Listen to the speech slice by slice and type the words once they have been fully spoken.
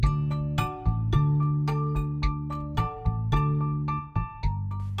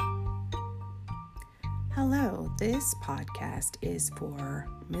This podcast is for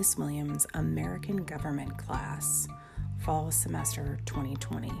Miss Williams' American Government class, fall semester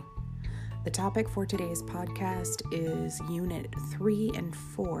 2020. The topic for today's podcast is Unit 3 and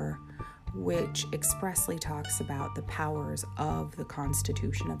 4, which expressly talks about the powers of the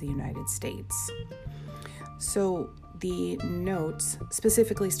Constitution of the United States. So the notes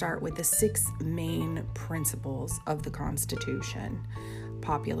specifically start with the 6 main principles of the Constitution: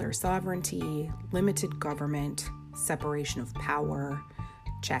 popular sovereignty, limited government, separation of power,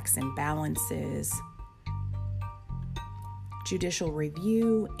 checks and balances, judicial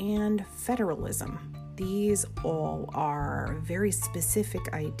review, and federalism. These all are very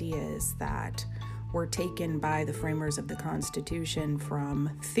specific ideas that were taken by the framers of the Constitution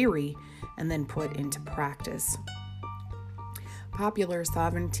from theory and then put into practice. Popular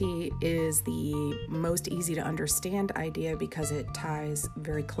sovereignty is the most easy to understand idea because it ties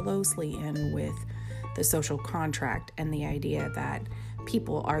very closely in with the social contract and the idea that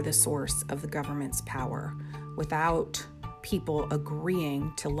people are the source of the government's power. Without people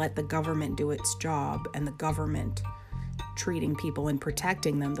agreeing to let the government do its job and the government treating people and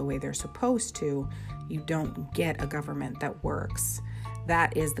protecting them the way they're supposed to, you don't get a government that works.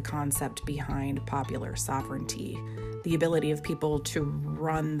 That is the concept behind popular sovereignty, the ability of people to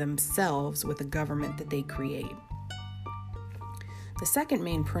run themselves with a government that they create. The second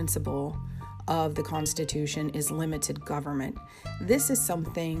main principle of the Constitution is limited government. This is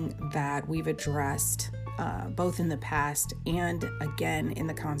something that we've addressed both in the past and again in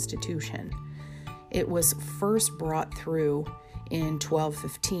the Constitution. It was first brought through in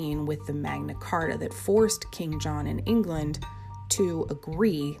 1215 with the Magna Carta that forced King John in England to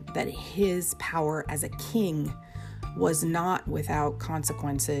agree that his power as a king was not without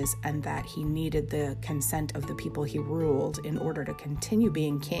consequences and that he needed the consent of the people he ruled in order to continue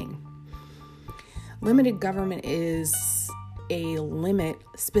being king. Limited government is a limit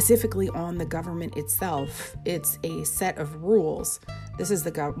specifically on the government itself. It's a set of rules. This is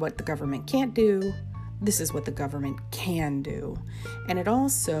what the government can't do. This is what the government can do. And it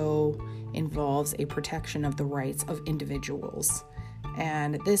also involves a protection of the rights of individuals.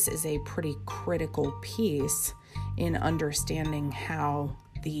 And this is a pretty critical piece in understanding how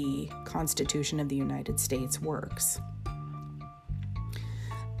the Constitution of the United States works.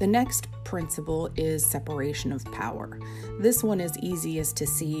 The next principle is separation of power. This one is easiest to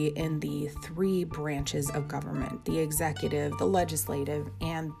see in the 3 branches of government: the executive, the legislative,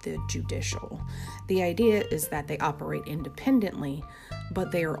 and the judicial. The idea is that they operate independently,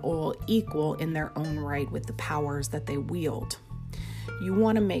 but they are all equal in their own right with the powers that they wield. You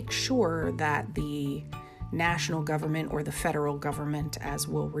want to make sure that the national government, or the federal government, as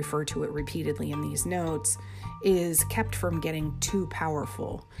we'll refer to it repeatedly in these notes, is kept from getting too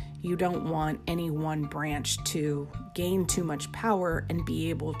powerful. You don't want any one branch to gain too much power and be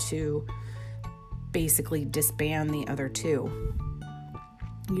able to basically disband the other 2.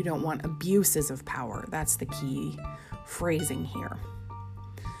 You don't want abuses of power. That's the key phrasing here.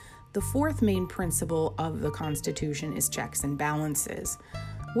 The 4th main principle of the Constitution is checks and balances,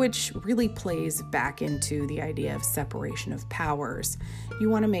 which really plays back into the idea of separation of powers. You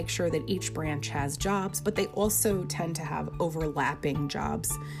want to make sure that each branch has jobs, but they also tend to have overlapping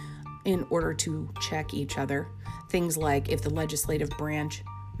jobs in order to check each other. Things like if the legislative branch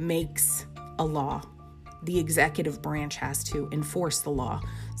makes a law, the executive branch has to enforce the law.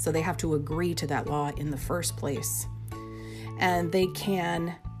 So they have to agree to that law in the first place. And they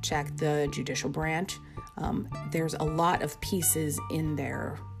can check the judicial branch. There's a lot of pieces in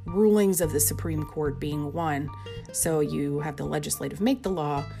there, rulings of the Supreme Court being one. So you have the legislative make the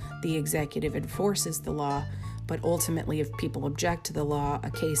law, the executive enforces the law, but ultimately if people object to the law,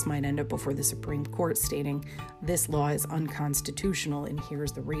 a case might end up before the Supreme Court stating this law is unconstitutional and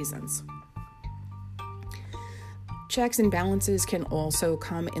here's the reasons. Checks and balances can also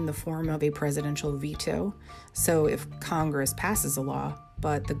come in the form of a presidential veto. So if Congress passes a law,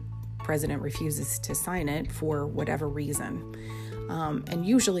 but the president refuses to sign it for whatever reason, and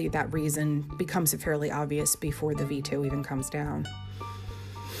usually that reason becomes fairly obvious before the veto even comes down,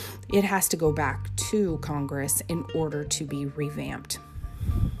 it has to go back to Congress in order to be revamped.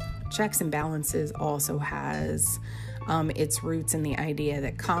 Checks and balances also has its roots in the idea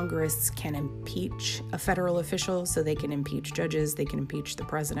that Congress can impeach a federal official, so they can impeach judges, they can impeach the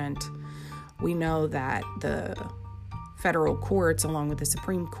president. We know that the federal courts, along with the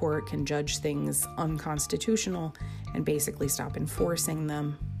Supreme Court, can judge things unconstitutional and basically stop enforcing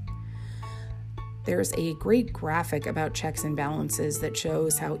them. There's a great graphic about checks and balances that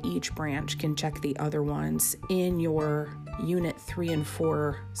shows how each branch can check the other ones in your Unit 3 and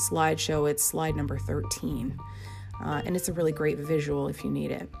 4 slideshow. It's slide number 13. And it's a really great visual if you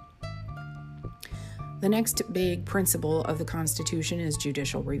need it. The next big principle of the Constitution is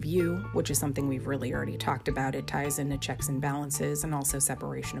judicial review, which is something we've really already talked about. It ties into checks and balances and also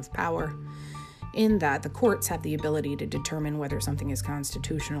separation of power, in that the courts have the ability to determine whether something is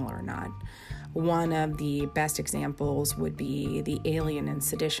constitutional or not. One of the best examples would be the Alien and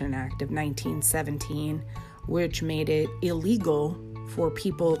Sedition Act of 1917, which made it illegal for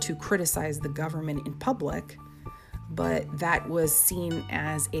people to criticize the government in public, but that was seen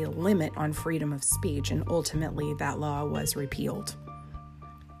as a limit on freedom of speech, and ultimately that law was repealed.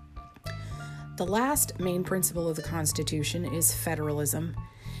 The last main principle of the Constitution is federalism,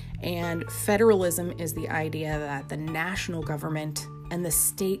 and federalism is the idea that the national government and the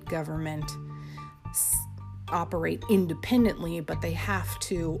state government operate independently, but they have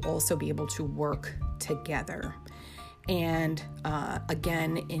to also be able to work together. And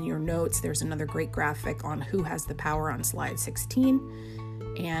again, in your notes, there's another great graphic on who has the power on slide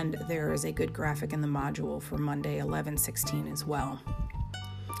 16. And there is a good graphic in the module for Monday 11/16 as well.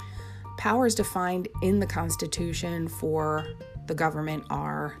 Powers defined in the Constitution for the government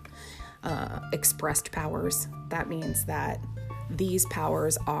are expressed powers. That means that these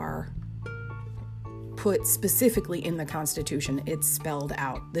powers are put specifically in the Constitution. It's spelled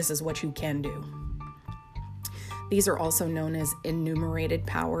out. This is what you can do. These are also known as enumerated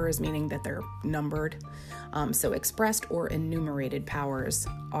powers, meaning that they're numbered. So expressed or enumerated powers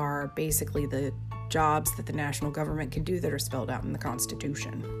are basically the jobs that the national government can do that are spelled out in the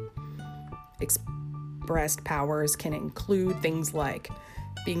Constitution. Expressed powers can include things like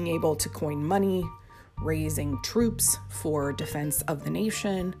being able to coin money, raising troops for defense of the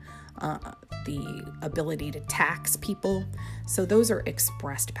nation, the ability to tax people. So those are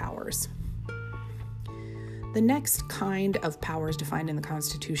expressed powers. The next kind of powers defined in the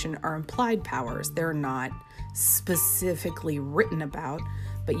Constitution are implied powers. They're not specifically written about,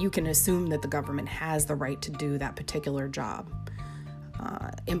 but you can assume that the government has the right to do that particular job.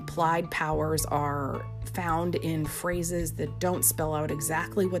 Implied powers are found in phrases that don't spell out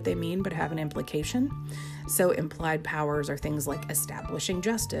exactly what they mean, but have an implication. So implied powers are things like establishing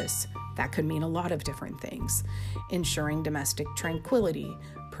justice. That could mean a lot of different things. Ensuring domestic tranquility,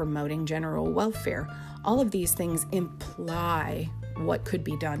 promoting general welfare. All of these things imply what could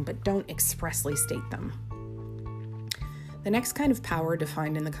be done, but don't expressly state them. The next kind of power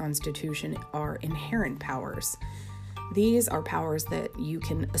defined in the Constitution are inherent powers. These are powers that you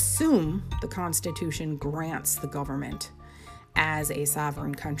can assume the Constitution grants the government as a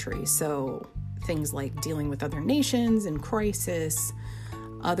sovereign country. So things like dealing with other nations in crisis.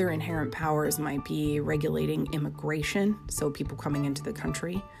 Other inherent powers might be regulating immigration, so people coming into the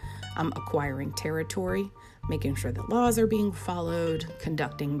country, acquiring territory, making sure that laws are being followed,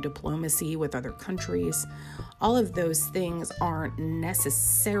 conducting diplomacy with other countries. All of those things aren't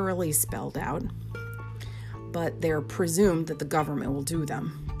necessarily spelled out, but they're presumed that the government will do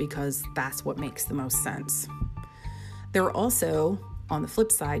them because that's what makes the most sense. There are also, on the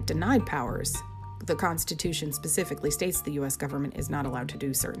flip side, denied powers. The Constitution specifically states the U.S. government is not allowed to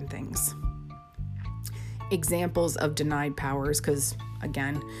do certain things. Examples of denied powers, because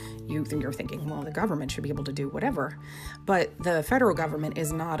again, you're thinking, well, the government should be able to do whatever, but the federal government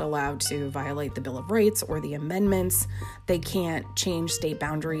is not allowed to violate the Bill of Rights or the amendments. They can't change state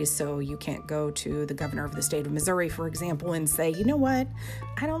boundaries, so you can't go to the governor of the state of Missouri, for example, and say, you know what,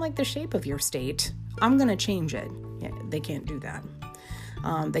 I don't like the shape of your state, I'm going to change it. Yeah, they can't do that.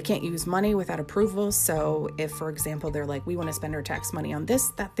 They can't use money without approval. So if, for example, they're like, we want to spend our tax money on this,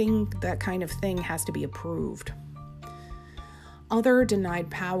 that kind of thing has to be approved. Other denied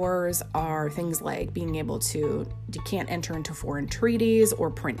powers are things like being able to, you can't enter into foreign treaties or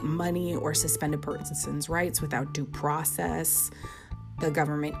print money or suspend a person's rights without due process. The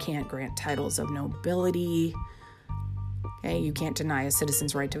government can't grant titles of nobility. Okay, you can't deny a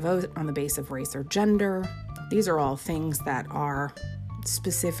citizen's right to vote on the basis of race or gender. These are all things that are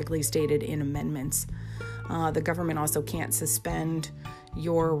specifically stated in amendments. The government also can't suspend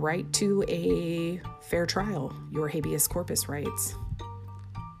your right to a fair trial, your habeas corpus rights.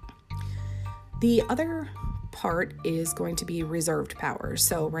 The other part is going to be reserved powers.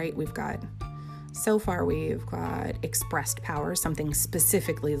 So, we've got expressed powers, something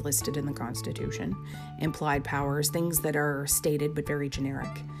specifically listed in the Constitution. Implied powers, things that are stated but very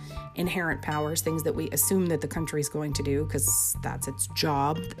generic. Inherent powers, things that we assume that the country is going to do because that's its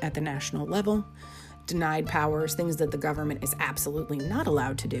job at the national level. Denied powers, things that the government is absolutely not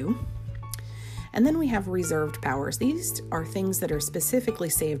allowed to do. And then we have reserved powers. These are things that are specifically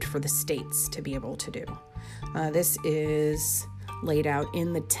saved for the states to be able to do. This is laid out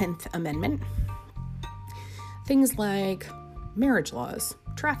in the 10th Amendment. Things like marriage laws,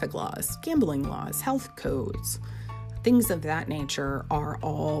 traffic laws, gambling laws, health codes, things of that nature are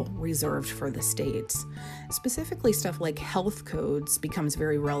all reserved for the states. Specifically, stuff like health codes becomes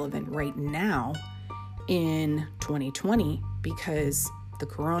very relevant right now in 2020 because the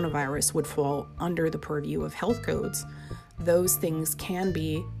coronavirus would fall under the purview of health codes. Those things can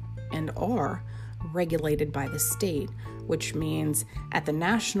be and are regulated by the state, which means at the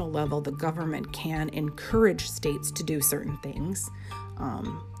national level, the government can encourage states to do certain things.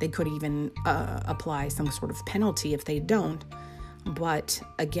 They could even apply some sort of penalty if they don't. But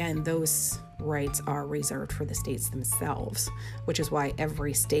again, those rights are reserved for the states themselves, which is why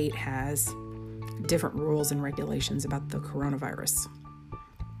every state has different rules and regulations about the coronavirus.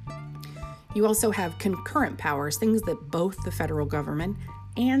 You also have concurrent powers, things that both the federal government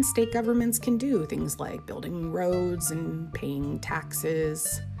and state governments can do, things like building roads and paying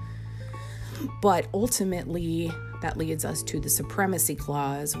taxes. But ultimately, that leads us to the Supremacy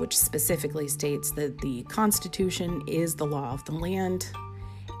Clause, which specifically states that the Constitution is the law of the land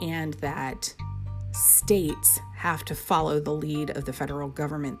and that states have to follow the lead of the federal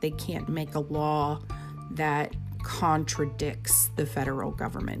government. They can't make a law that contradicts the federal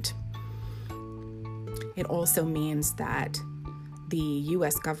government. It also means that the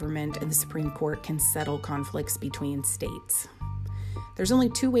U.S. government and the Supreme Court can settle conflicts between states. There's only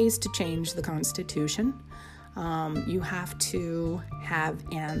two ways to change the Constitution. You have to have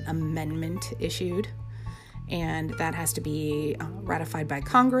an amendment issued, and that has to be ratified by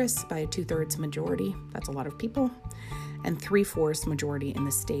Congress by a 2/3 majority. That's a lot of people. And 3/4 majority in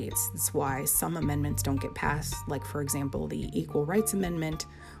the states. That's why some amendments don't get passed, like, for example, the Equal Rights Amendment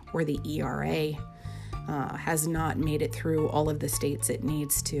or the ERA has not made it through all of the states it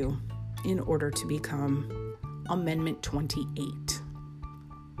needs to in order to become Amendment 28.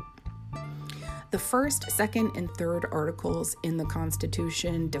 The first, second, and third articles in the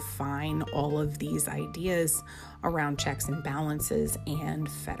Constitution define all of these ideas around checks and balances and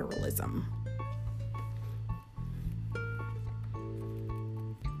federalism.